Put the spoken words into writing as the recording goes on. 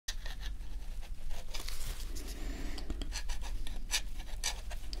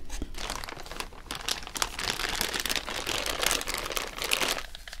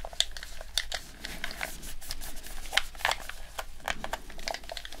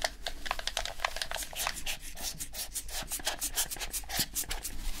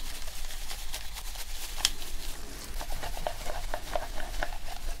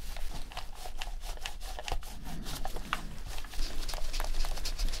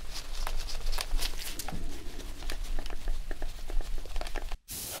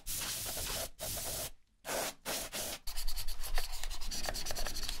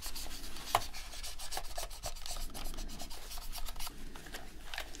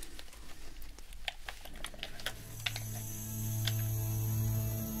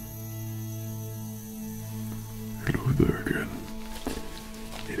there again.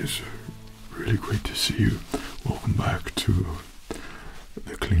 It is really great to see you. Welcome back to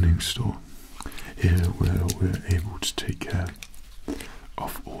the cleaning store, here where we're able to take care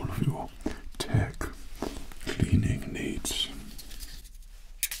of all of your tech cleaning needs.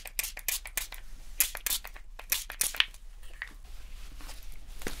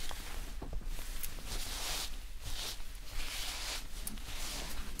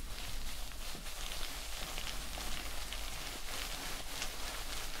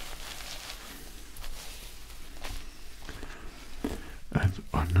 And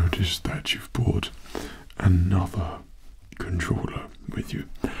I noticed that you've brought another controller with you,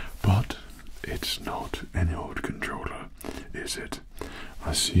 but it's not any old controller, is it?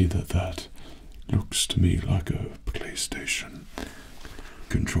 I see that looks to me like a PlayStation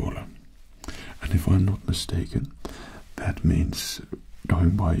controller, and if I'm not mistaken, that means,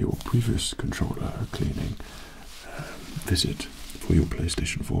 going by your previous controller cleaning visit for your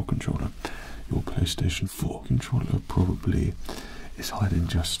PlayStation 4 controller, your PlayStation 4 controller probably is hiding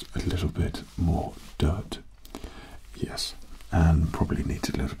just a little bit more dirt. Yes, and probably needs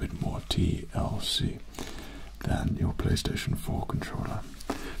a little bit more TLC than your PlayStation 4 controller.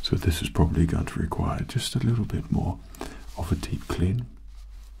 So this is probably going to require just a little bit more of a deep clean.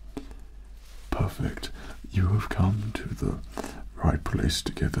 Perfect. You have come to the right place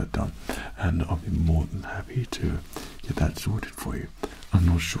to get that done, and I'll be more than happy to get that sorted for you. I'm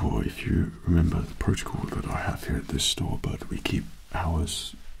not sure if you remember the protocol that I have here at this store, but we keep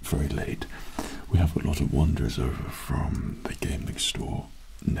hours very late. We have a lot of wanderers over from the gaming store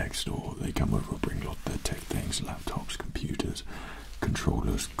next door. They come over and bring a lot of their tech things, laptops, computers,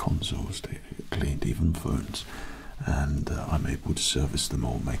 controllers, consoles. They cleaned even phones, and I'm able to service them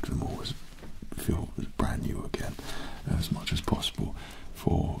all, make them all feel brand new again as much as possible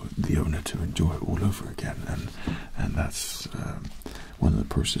for the owner to enjoy it all over again. And that's one of the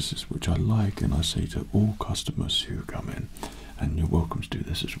processes which I like, and I say to all customers who come in, and you're welcome to do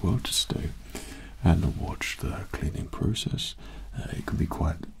this as well, to stay and watch the cleaning process. It can be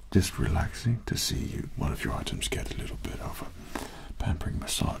quite just relaxing to see one of your items get a little bit of a pampering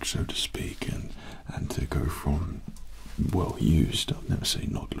massage, so to speak, and to go from well used, I'll never say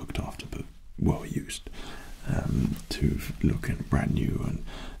not looked after, but well used, to looking brand new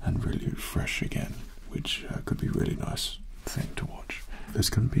and really fresh again, which could be a really nice thing to watch.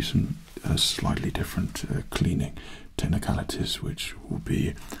 There's going to be some slightly different cleaning technicalities which will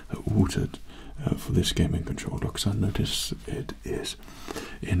be altered for this gaming controller, because I notice it is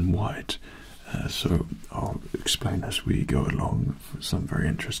in white. So I'll explain as we go along, some very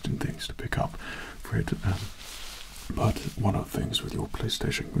interesting things to pick up for it. But one of the things with your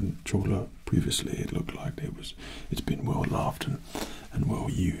PlayStation controller previously, it looked like it's been well loved and well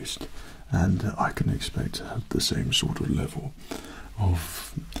used, and I can expect to have the same sort of level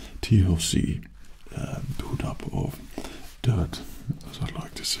of TLC build up of dirt, as I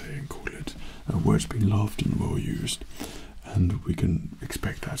like to say and call it, where it's been loved and well used, and we can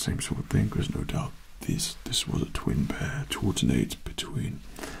expect that same sort of thing, because no doubt this was a twin pair to alternate between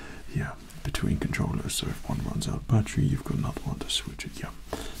controllers, so if one runs out of battery, you've got another one to switch it. Yeah,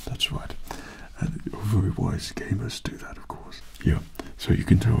 that's right. And very wise gamers do that, of course. Yeah, so you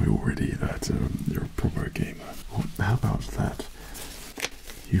can tell already that you're a proper gamer. Well, how about that?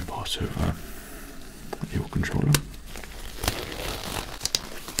 You pass over your controller.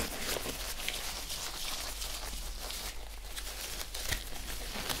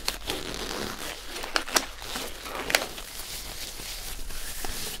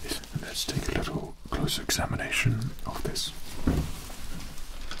 Let's take a little closer examination of this.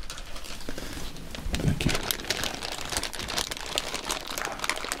 Thank you.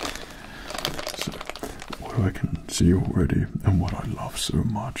 So, what I can see already, and what I love so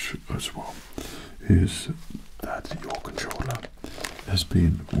much as well, is that your controller has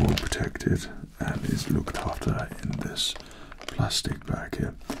been well protected and is looked after in this plastic bag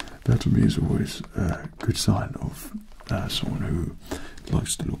here. That to me is always a good sign of someone who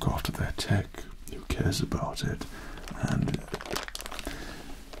likes to look after their tech, who cares about it, and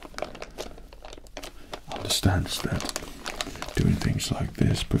understands that doing things like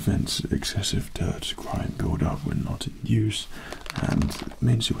this prevents excessive dirt, grime build up when not in use, and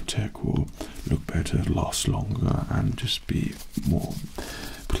means your tech will look better, last longer, and just be more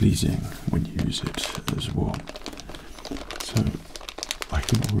pleasing when you use it as well. So I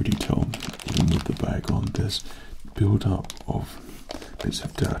can already tell, even with the bag on, there's build up of bits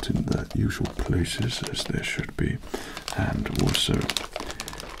of dirt in the usual places, as there should be, and also,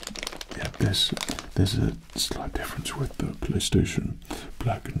 yeah, there's a slight difference with the PlayStation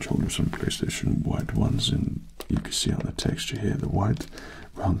black controllers and PlayStation white ones in you can see on the texture here, the white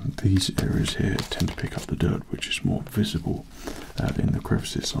around these areas here tend to pick up the dirt, which is more visible in the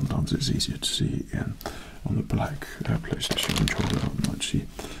crevices. Sometimes it's easier to see on the black PlayStation controller. I'm actually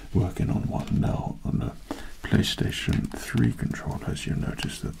working on one now on the PlayStation 3 controllers. You'll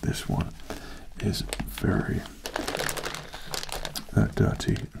notice that this one is very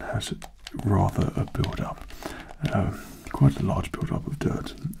dirty and has rather a build-up, quite a large build-up of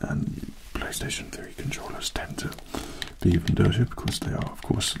dirt, and PlayStation 3 controllers tend to be even dirtier because they are, of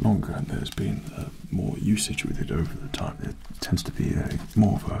course, longer, and there's been more usage with it over the time. It tends to be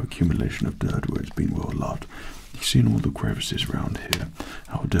more of an accumulation of dirt where it's been well loved. You've seen all the crevices around here,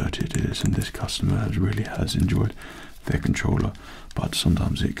 how dirty it is, and this customer really has enjoyed their controller, but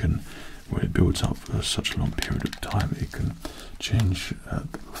sometimes it can, when it builds up for such a long period of time, it can change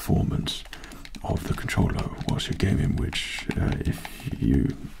the performance of the controller whilst you're gaming, which if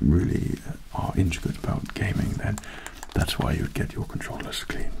you really are intricate about gaming, then that's why you'd get your controllers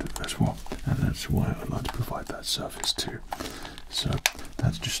cleaned as well, and that's why I like to provide that service too. So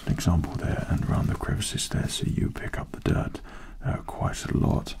that's just an example there, and around the crevices there, so you pick up the dirt quite a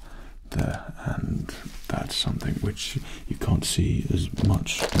lot there, and that's something which you can't see as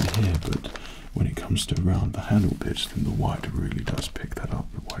much in here, but when it comes to around the handle bits, then the white really does pick that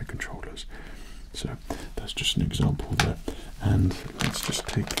up, the white controllers. So that's just an example there, and let's just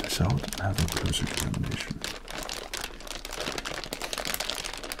take this out and have a closer examination.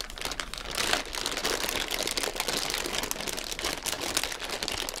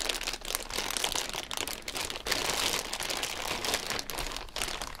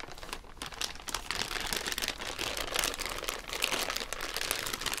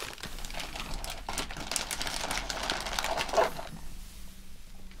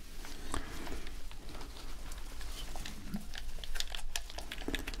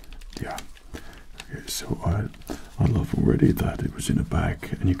 Yeah, okay, so I love already that it was in a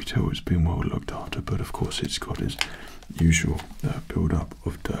bag, and you can tell it's been well looked after, but of course it's got its usual build-up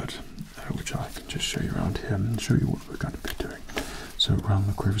of dirt, which I can just show you around here and show you what we're going to be doing. So around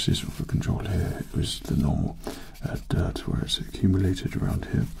the crevices of the control here, it was the normal dirt where it's accumulated around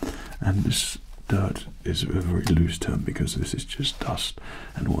here, and this dirt is a very loose term because this is just dust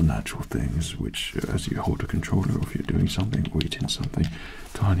and all natural things which, as you hold a controller, or if you're doing something or eating something,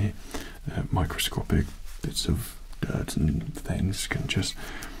 tiny microscopic bits of dirt and things can just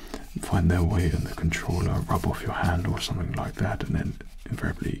find their way in the controller, rub off your hand or something like that, and then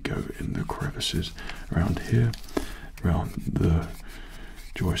invariably go in the crevices around here, around the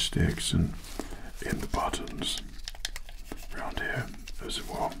joysticks and in the buttons around here as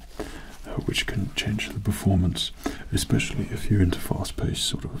well. Which can change the performance, especially if you're into fast-paced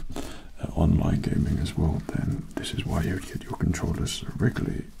sort of online gaming as well. Then this is why you would get your controllers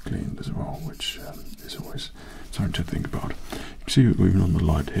regularly cleaned as well, which is always something to think about. You can see even on the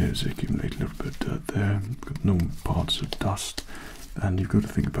light here, it's accumulated a little bit of dirt there. You've got normal parts of dust, and you've got to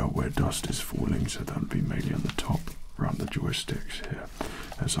think about where dust is falling. So that would be mainly on the top, around the joysticks here,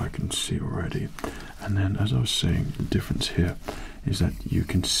 as I can see already. And then, as I was saying, the difference here is that you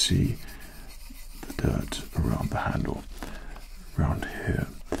can see the dirt around the handle, around here.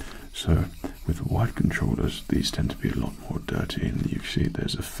 So with white controllers, these tend to be a lot more dirty, and you see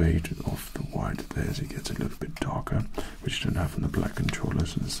there's a fade of the white there as it gets a little bit darker, which you don't have on the black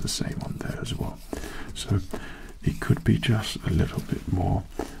controllers, and it's the same on there as well. So it could be just a little bit more,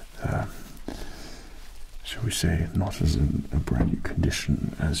 shall we say, not as in a brand new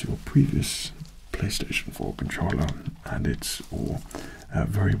condition as your previous PlayStation 4 controller, and it's all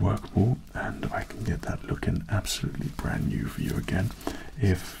very workable, and I can get that looking absolutely brand new for you again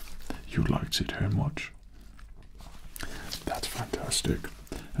if you'd like to sit here and watch. That's fantastic.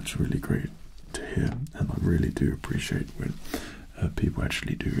 That's really great to hear, and I really do appreciate when people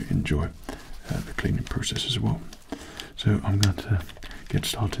actually do enjoy the cleaning process as well. So I'm going to get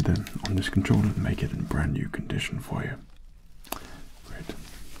started then on this controller and make it in brand new condition for you. Great.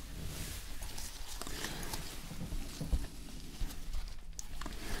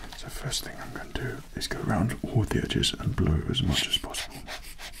 So first thing I'm going to do is go around all the edges and blow as much as possible.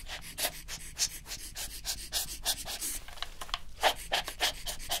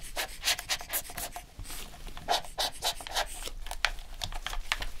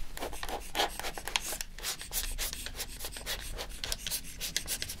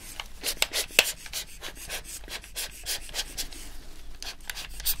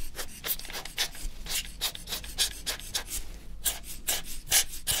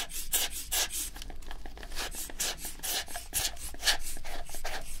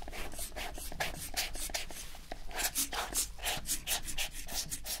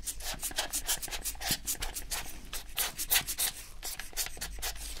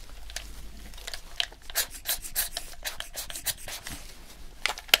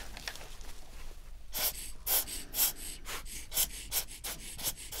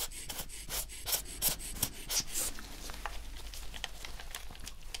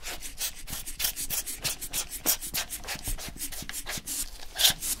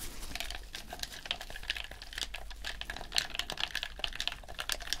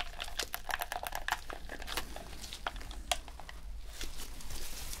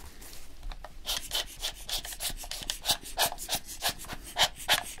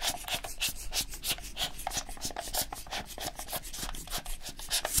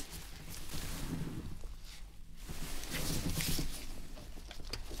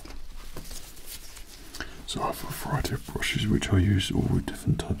 So I have a variety of brushes which I use all with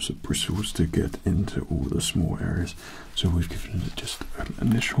different types of bristles to get into all the small areas. So we've given it just an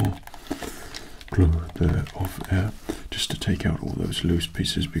initial glow there of air just to take out all those loose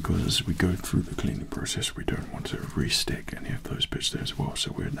pieces, because as we go through the cleaning process we don't want to re-stick any of those bits there as well.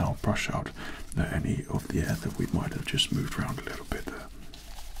 So we'll now brush out any of the air that we might have just moved around a little bit there.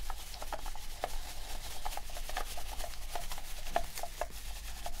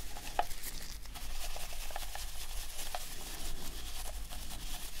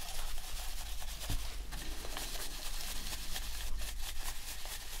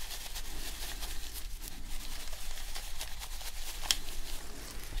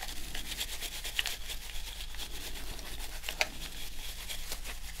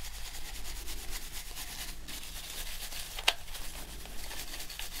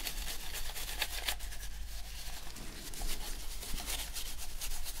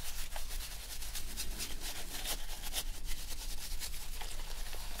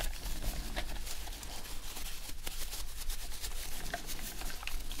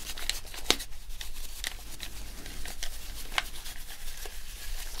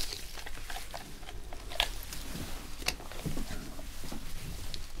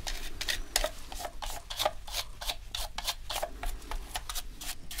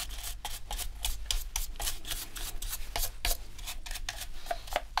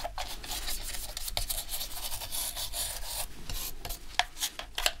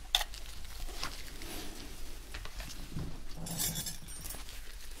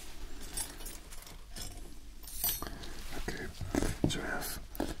 So I have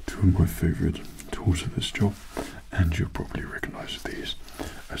two of my favourite tools for this job, and you'll probably recognise these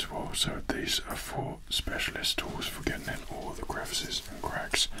as well. So these are for specialist tools for getting in all the crevices and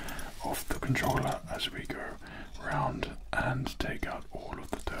cracks of the controller as we go round and take out all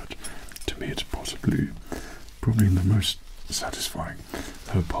of the dirt. To me it's probably the most satisfying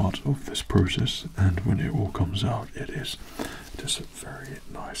part of this process, and when it all comes out it is just very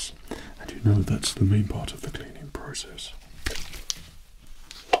nice, and you know that's the main part of the cleaning process.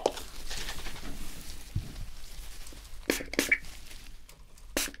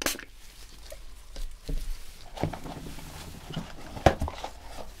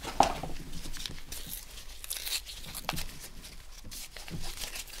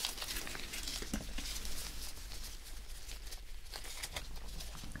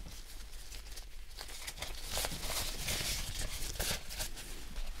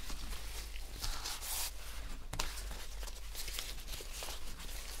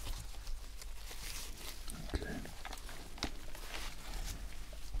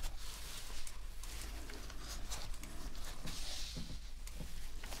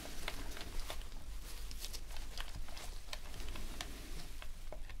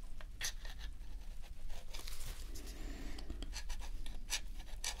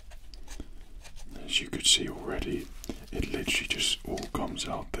 As you could see already, it literally just all comes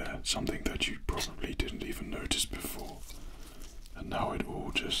out there, something that you probably didn't even notice before, and now it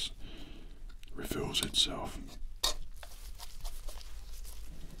all just reveals itself.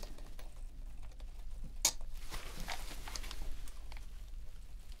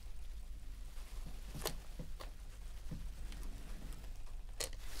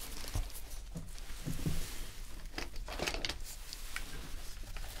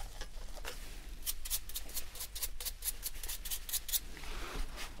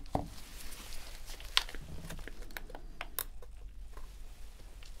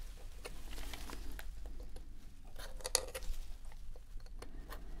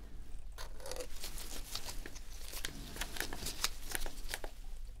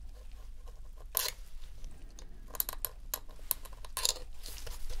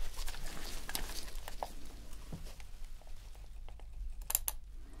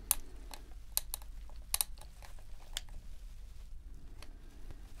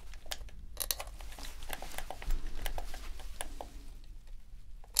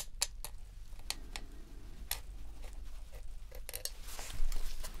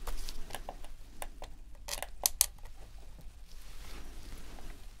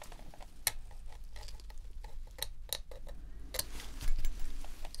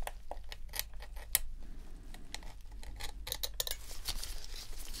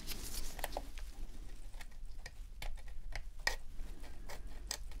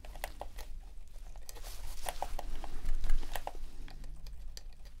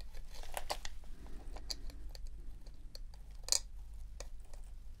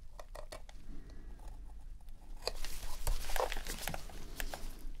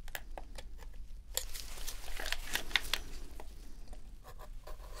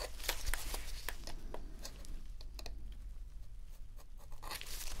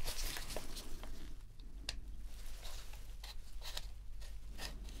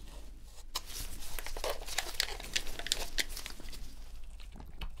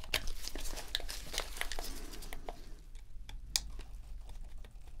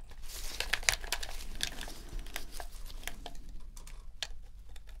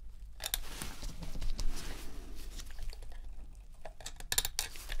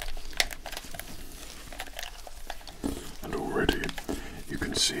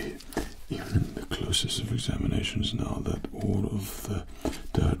 see, even in the closest of examinations now, that all of the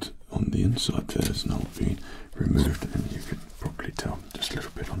dirt on the inside there has now been removed, and you can probably tell just a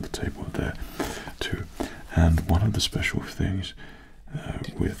little bit on the table there too. And one of the special things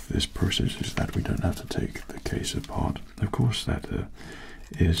with this process is that we don't have to take the case apart. Of course, that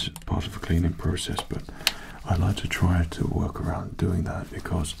is part of the cleaning process, but I like to try to work around doing that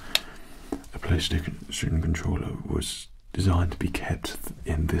because a PlayStation controller was designed to be kept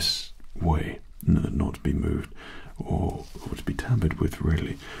in this way, not to be moved or to be tampered with,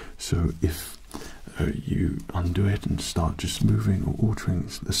 really. So if you undo it and start just moving or altering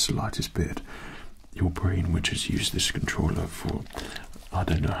the slightest bit, your brain, which has used this controller for I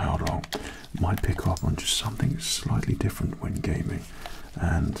don't know how long, might pick up on just something slightly different when gaming,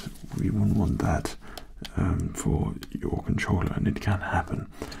 and we wouldn't want that for your controller, and it can happen.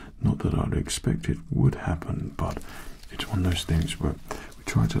 Not that I'd expect it would happen, but it's one of those things where we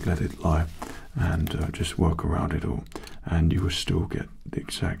try to let it lie and just work around it all, and you will still get the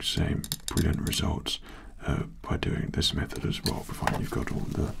exact same brilliant results by doing this method as well, provided you've got all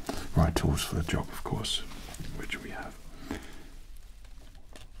the right tools for the job, of course, which we have.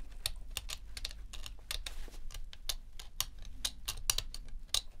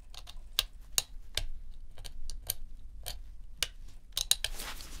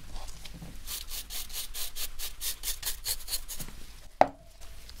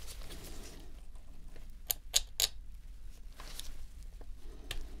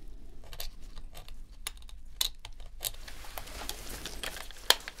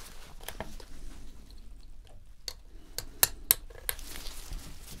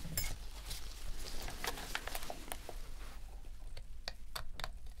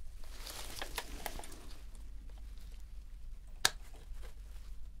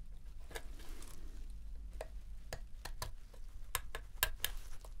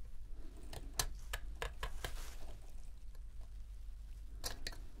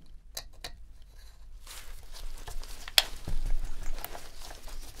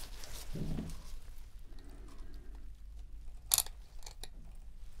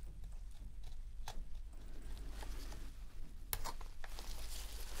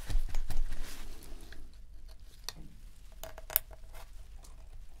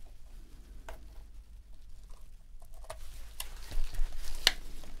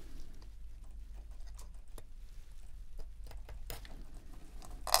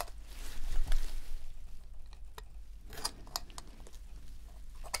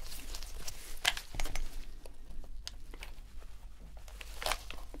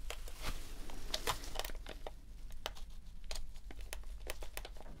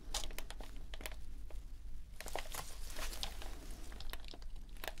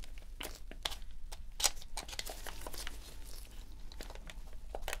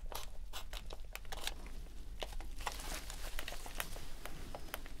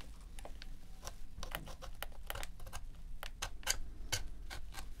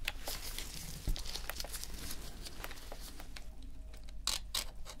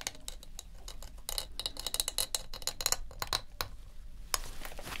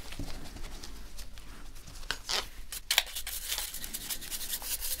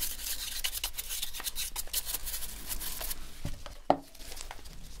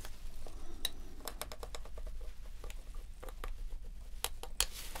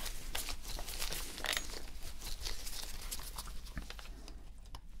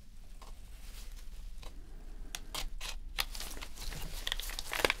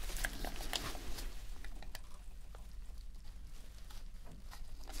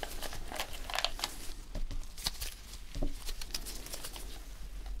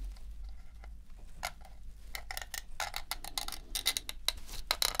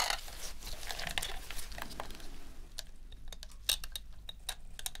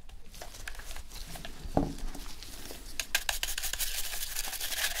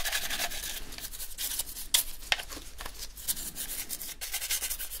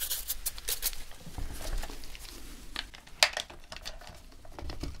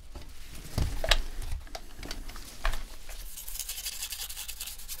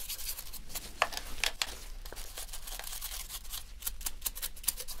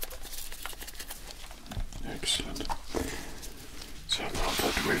 Excellent. So now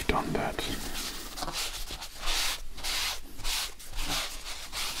that we've done that,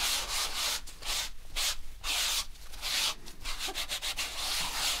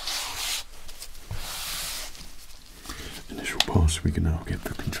 initial pass, we can now give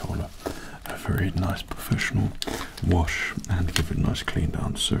the controller a very nice professional wash and give it a nice clean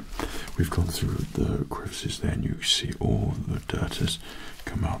down. So we've gone through the crevices there, and you see all the dirt has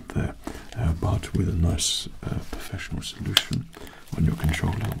come start with a nice professional solution on your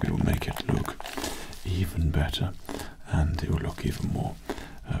controller. We will make it look even better, and it will look even more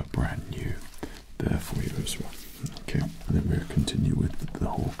brand new there for you as well. Okay, and then we'll continue with the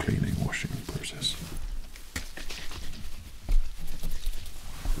whole cleaning, washing process.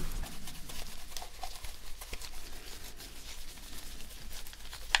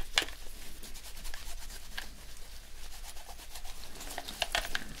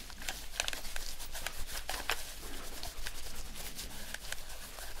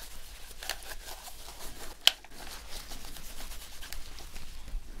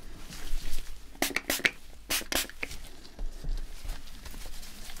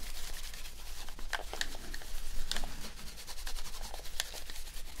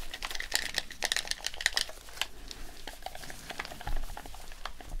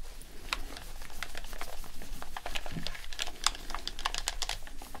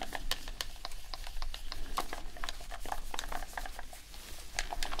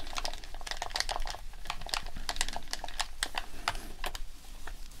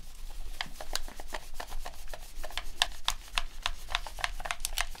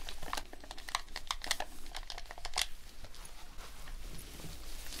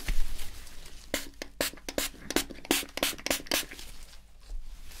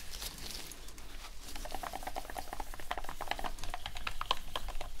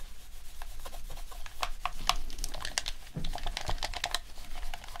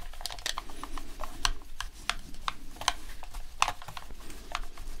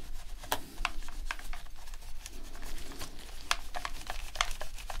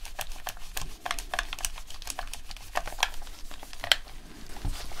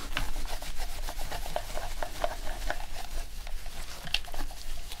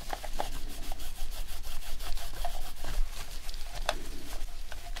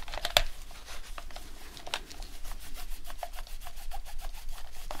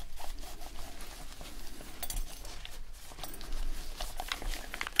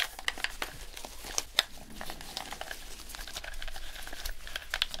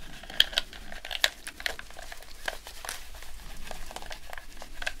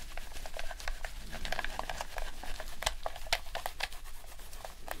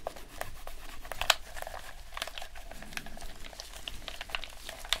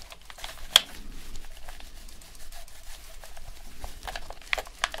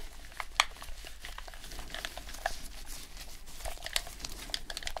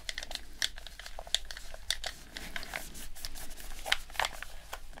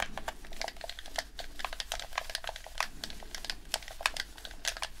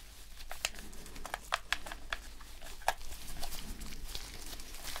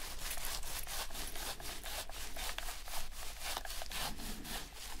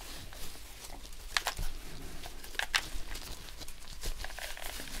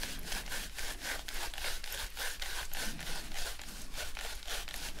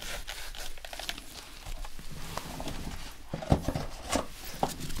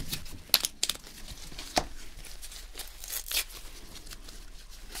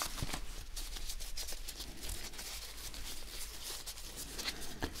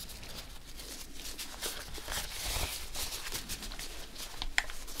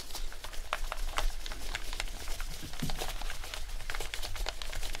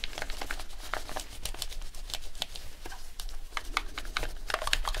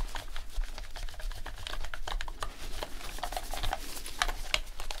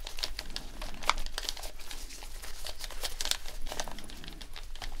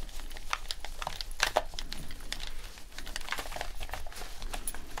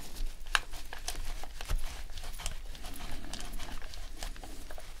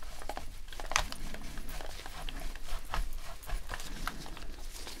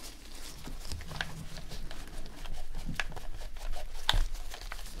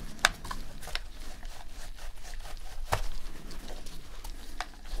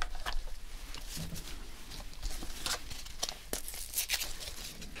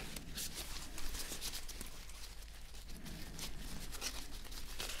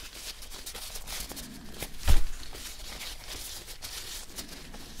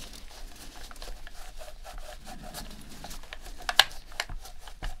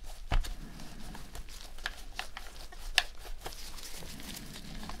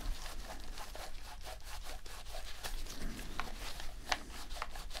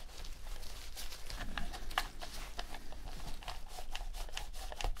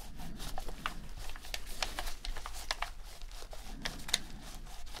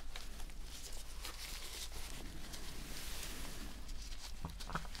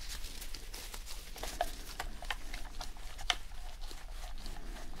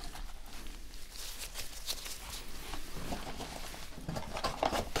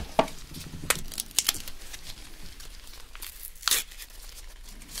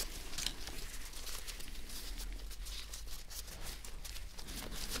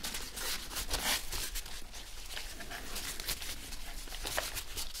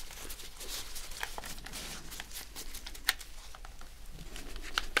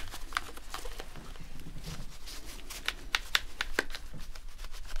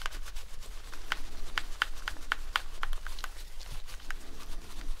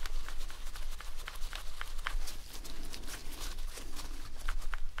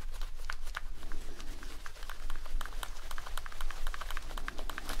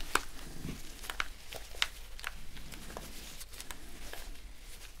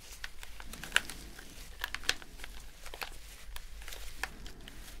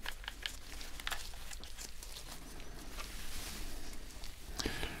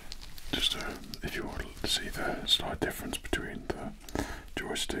 a slight difference between the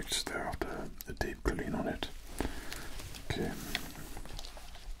joysticks. There after a deep clean on it. Okay.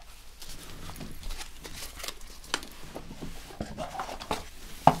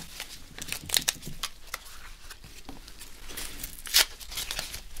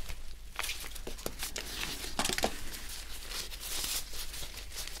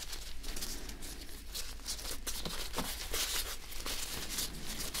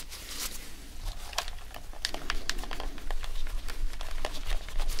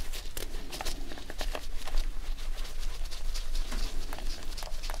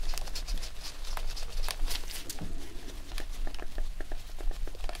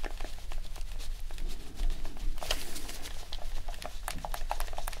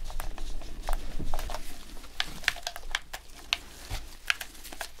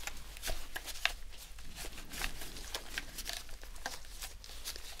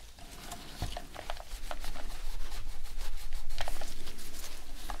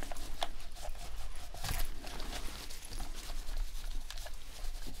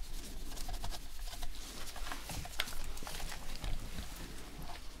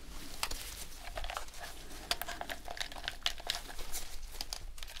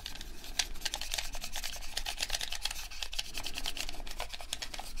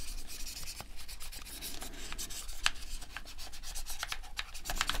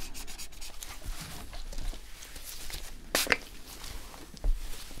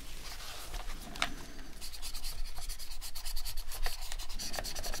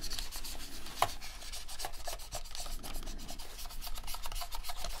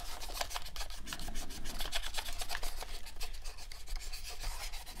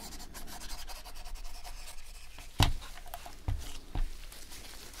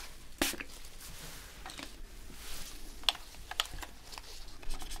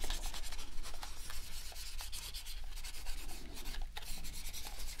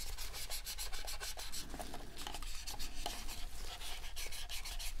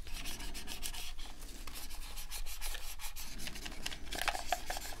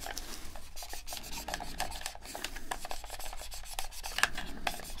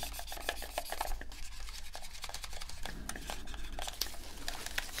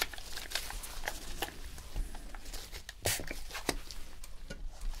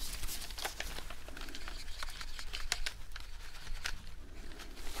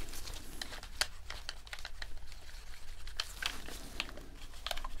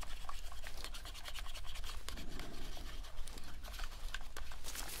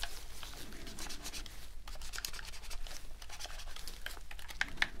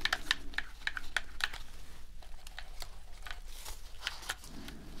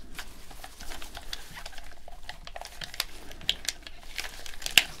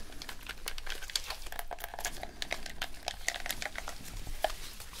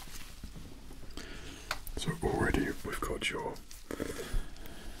 So already we've got your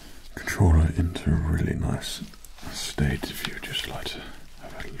controller into a really nice state. If you just like to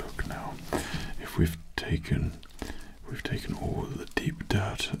have a look now, if we've taken all the deep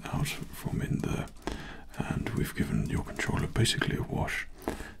dirt out from in there, and we've given your controller basically a wash,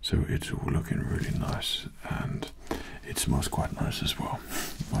 so it's all looking really nice, and it smells quite nice as well,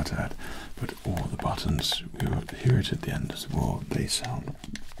 might add. But all the buttons, we hear it at the end as well, they sound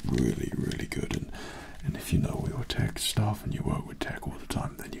really, really good. And if you know your tech stuff and you work with tech all the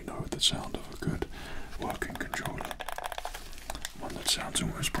time, then you know the sound of a good working controller. One that sounds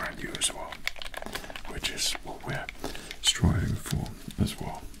almost brand new as well, which is what we're striving for as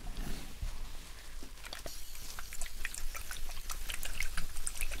well.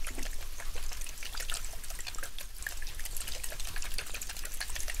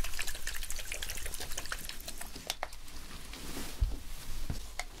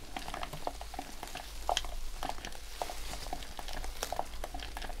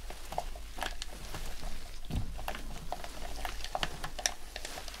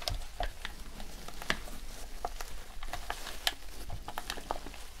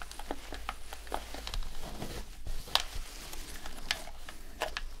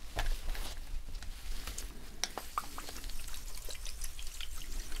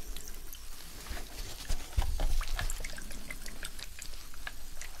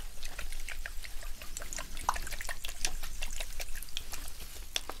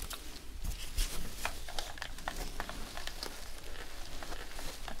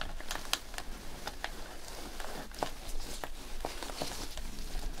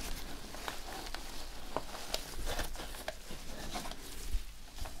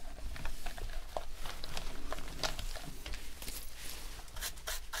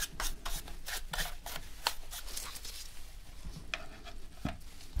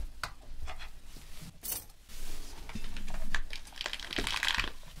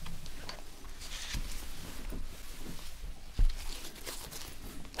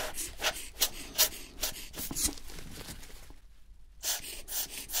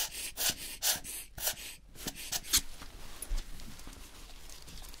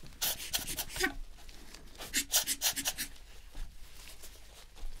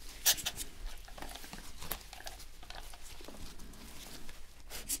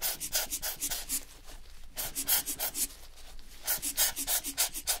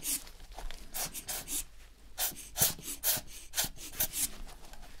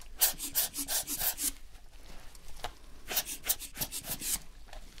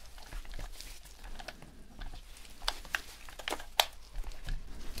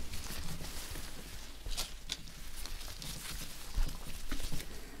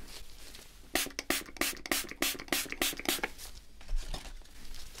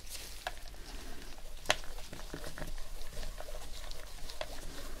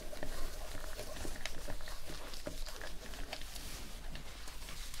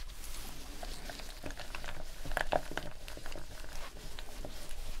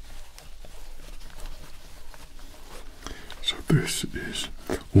 this is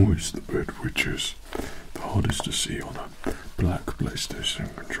always the bit which is the hardest to see on a black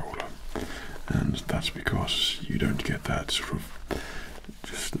PlayStation controller, and that's because you don't get that sort of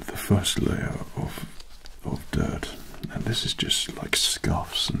just the first layer of dirt, and this is just like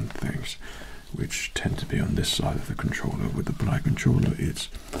scuffs and things which tend to be on this side of the controller. With the black controller it's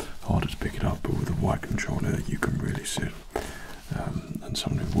harder to pick it up, but with a white controller you can really see it, and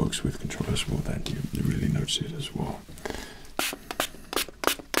someone who works with controllers, well, then you really notice it as well.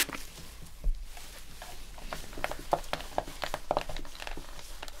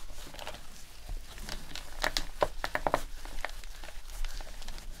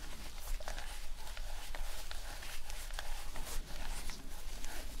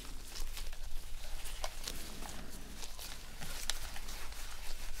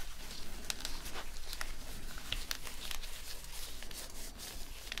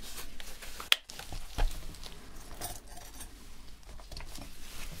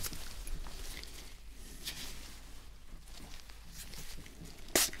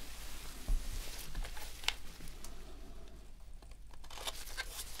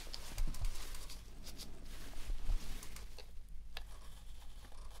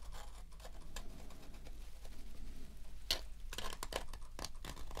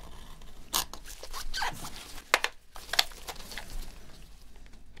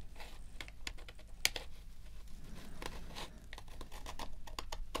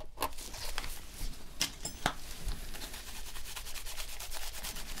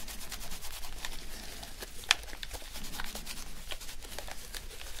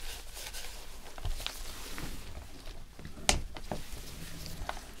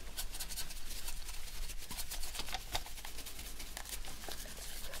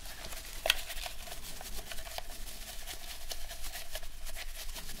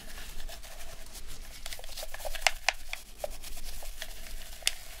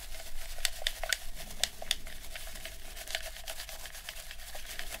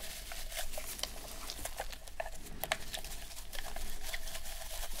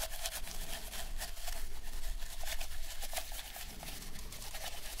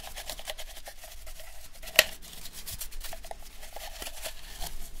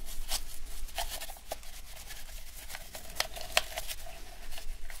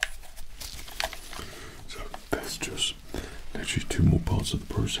 Just literally 2 more parts of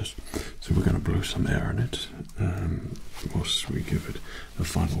the process, so we're going to blow some air in it whilst we give it a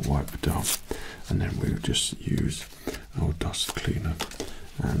final wipe down, and then we'll just use our dust cleaner,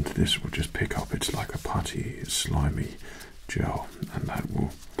 and this will just pick up, it's like a putty slimy gel, and that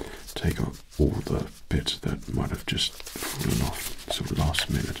will take up all the bits that might have just fallen off sort of last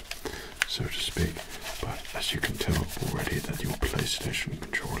minute, so to speak. But as you can tell already that your PlayStation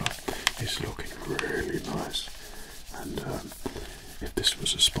controller is looking really nice. And if this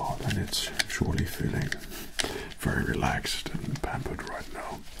was a spa, then it's surely feeling very relaxed and pampered right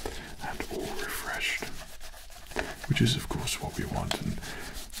now, and all refreshed, which is of course what we want. And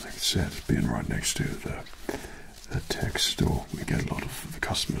like I said, being right next to the tech store, we get a lot of the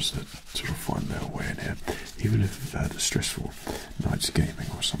customers that sort of find their way in here, even if they've had a stressful night's gaming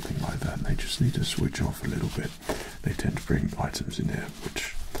or something like that, and they just need to switch off a little bit. They tend to bring items in here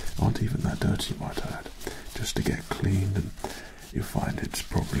which aren't even that dirty, might I add, just to get cleaned, and you'll find it's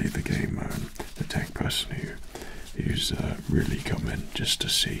probably the gamer and the tech person who's really come in just to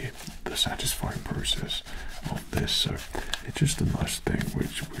see the satisfying process of this. So it's just a nice thing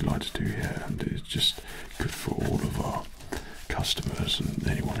which we like to do here, and it's just good for all of our customers and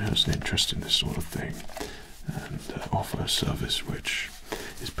anyone who has an interest in this sort of thing, and offer a service which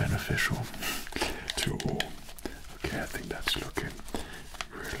is beneficial to all. Okay, I think that's looking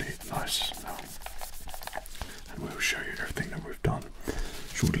really nice now, and we'll show you everything that we've done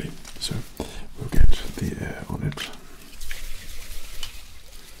shortly. So we'll get the air on it.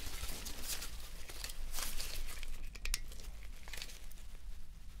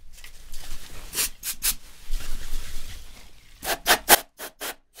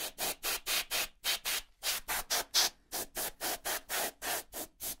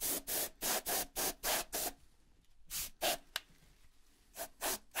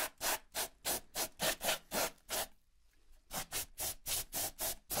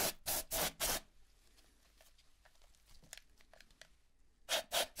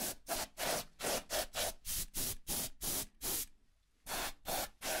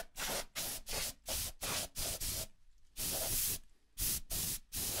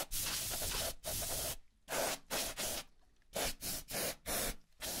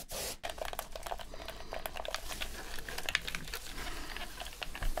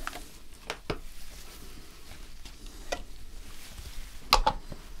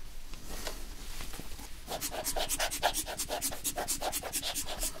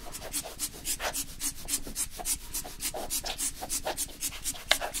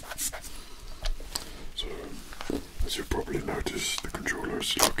 So, as you probably noticed, the controller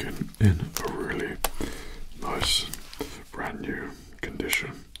is looking in a really nice, brand new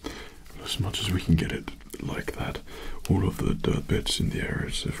condition. As much as we can get it like that, all of the dirt bits in the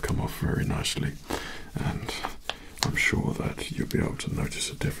areas have come off very nicely, and I'm sure that you'll be able to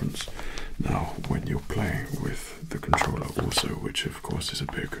notice a difference now when you're playing with the controller also, which of course is a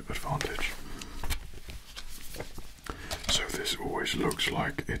big advantage. So this always looks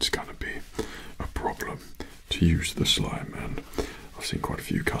like it's going to be a problem to use the slime, and I've seen quite a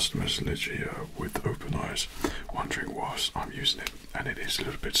few customers literally with open eyes wondering whilst I'm using it, and it is a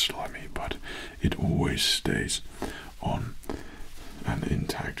little bit slimy, but it always stays on and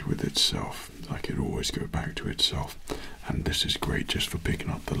intact with itself, like it always goes back to itself, and this is great just for picking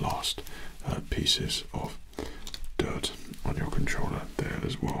up the last pieces of dirt on your controller there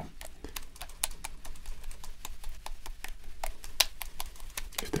as well.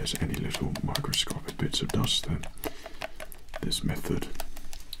 If there's any little microscopic bits of dust, then this method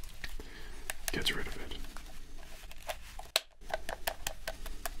gets rid of it.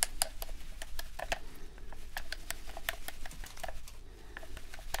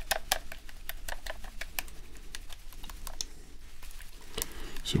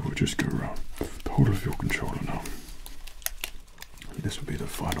 So we'll just go around the whole of your controller now. And this will be the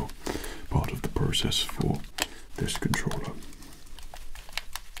final part of the process for this controller.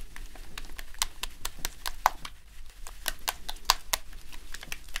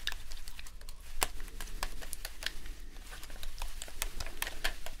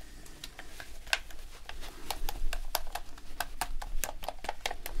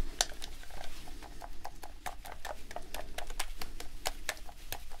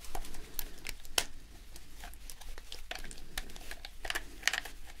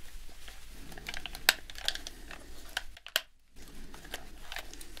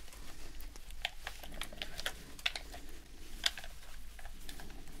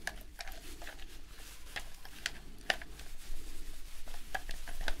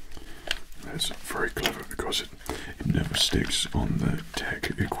 It's very clever because it never sticks on the tech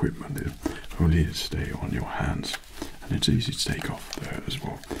equipment, it only stays on your hands, and it's easy to take off there as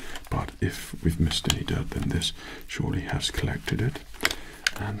well. But if we've missed any dirt, then this surely has collected it,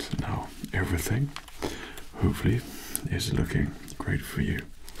 and now everything hopefully is looking great for you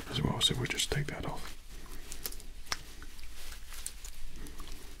as well. So we'll just take that off.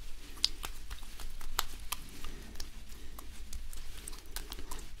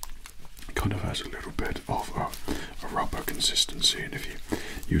 Kind of has a little bit of a rubber consistency, and if you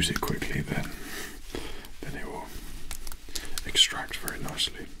use it quickly, then it will extract very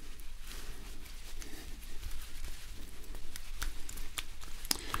nicely.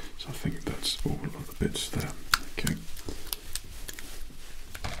 So I think that's all of the bits there. Okay.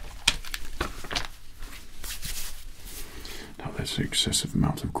 Now there's an excessive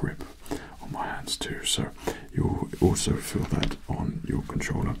amount of grip on my hands too, so you'll also feel that on your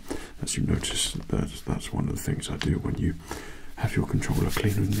controller. As you notice, that's one of the things I do when you have your controller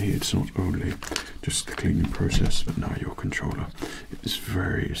clean with me. It's not only just the cleaning process, but now your controller is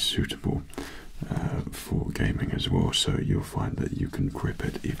very suitable for gaming as well, so you'll find that you can grip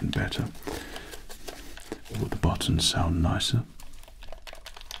it even better. All the buttons sound nicer.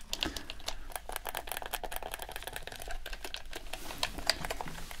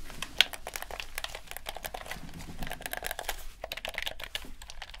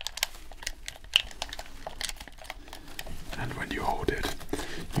 And when you hold it,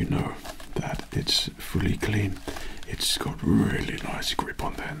 you know that it's fully clean. It's got really nice grip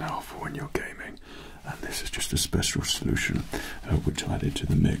on there now for when you're gaming. And this is just a special solution which I added to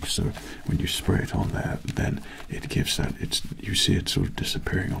the mix. So when you spray it on there, then it gives that, you see it sort of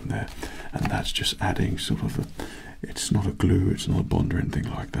disappearing on there, and that's just adding sort of it's not a glue, it's not a bond or anything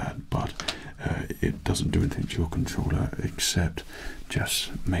like that, but it doesn't do anything to your controller except just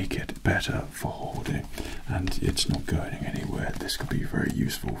make it better for holding, and it's not going anywhere. This could be very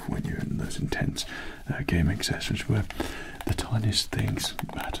useful for when you're in those intense gaming sessions where the tiniest things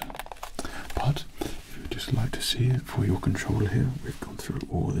matter. But if you'd just like to see it for your controller here, we've gone through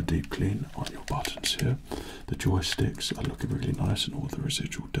all the deep clean on your buttons here. The joysticks are looking really nice, and all the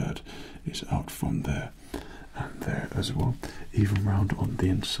residual dirt is out from there and there as well. Even round on the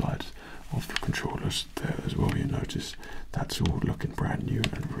inside of the controllers there as well, you notice that's all looking brand new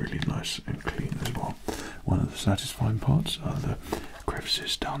and really nice and clean as well. One of the satisfying parts are the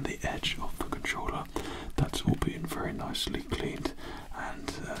crevices down the edge of the controller. That's all being very nicely cleaned,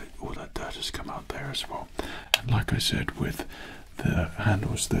 and all that dirt has come out there as well. like I said, with the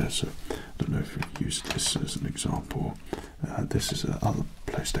handles there, so I don't know if you've used this as an example. This is another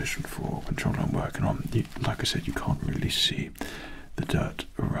PlayStation 4 controller I'm working on. Like I said, you can't really see the dirt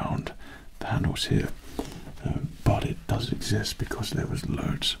around the handles here, but it does exist because there was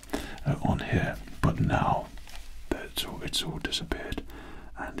loads on here, but now it's all disappeared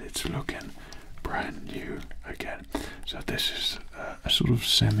and it's looking brand new again. So this is a sort of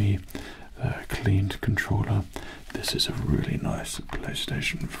semi cleaned controller. This is a really nice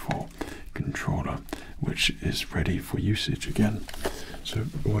PlayStation 4 controller which is ready for usage again. So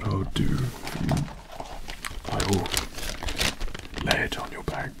what I'll do, I will lay it on your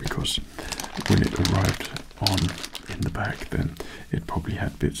bag, because when it arrived in the bag, then it probably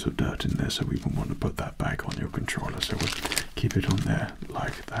had bits of dirt in there, so we wouldn't want to put that back on your controller, so we'll keep it on there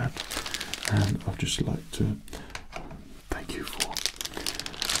like that. And I'd just like to thank you for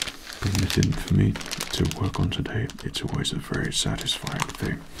bringing it in for me to work on today. It's always a very satisfying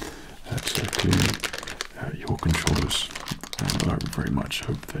thing to clean your controllers, and I very much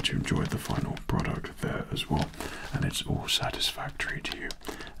hope that you enjoyed the final product there as well, and it's all satisfactory to you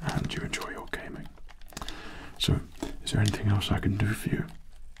and you enjoy your gaming. So, is there anything else I can do for you?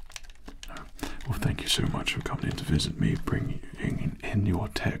 No? Well, thank you so much for coming in to visit me, bringing in your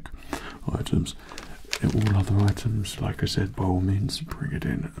tech items. All other items, like I said, by all means, bring it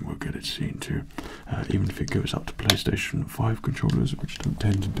in and we'll get it seen to. Even if it goes up to PlayStation 5 controllers, which don't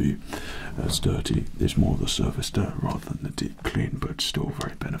tend to be as dirty, it's more the surface dirt rather than the deep clean, but still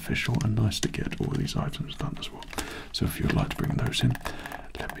very beneficial and nice to get all these items done as well. So if you'd like to bring those in,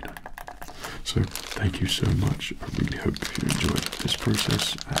 let me know. So thank you so much. I really hope you enjoyed this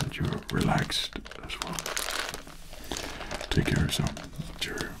process and you're relaxed as well. Take care of yourself.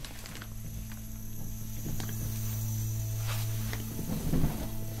 Cheerio.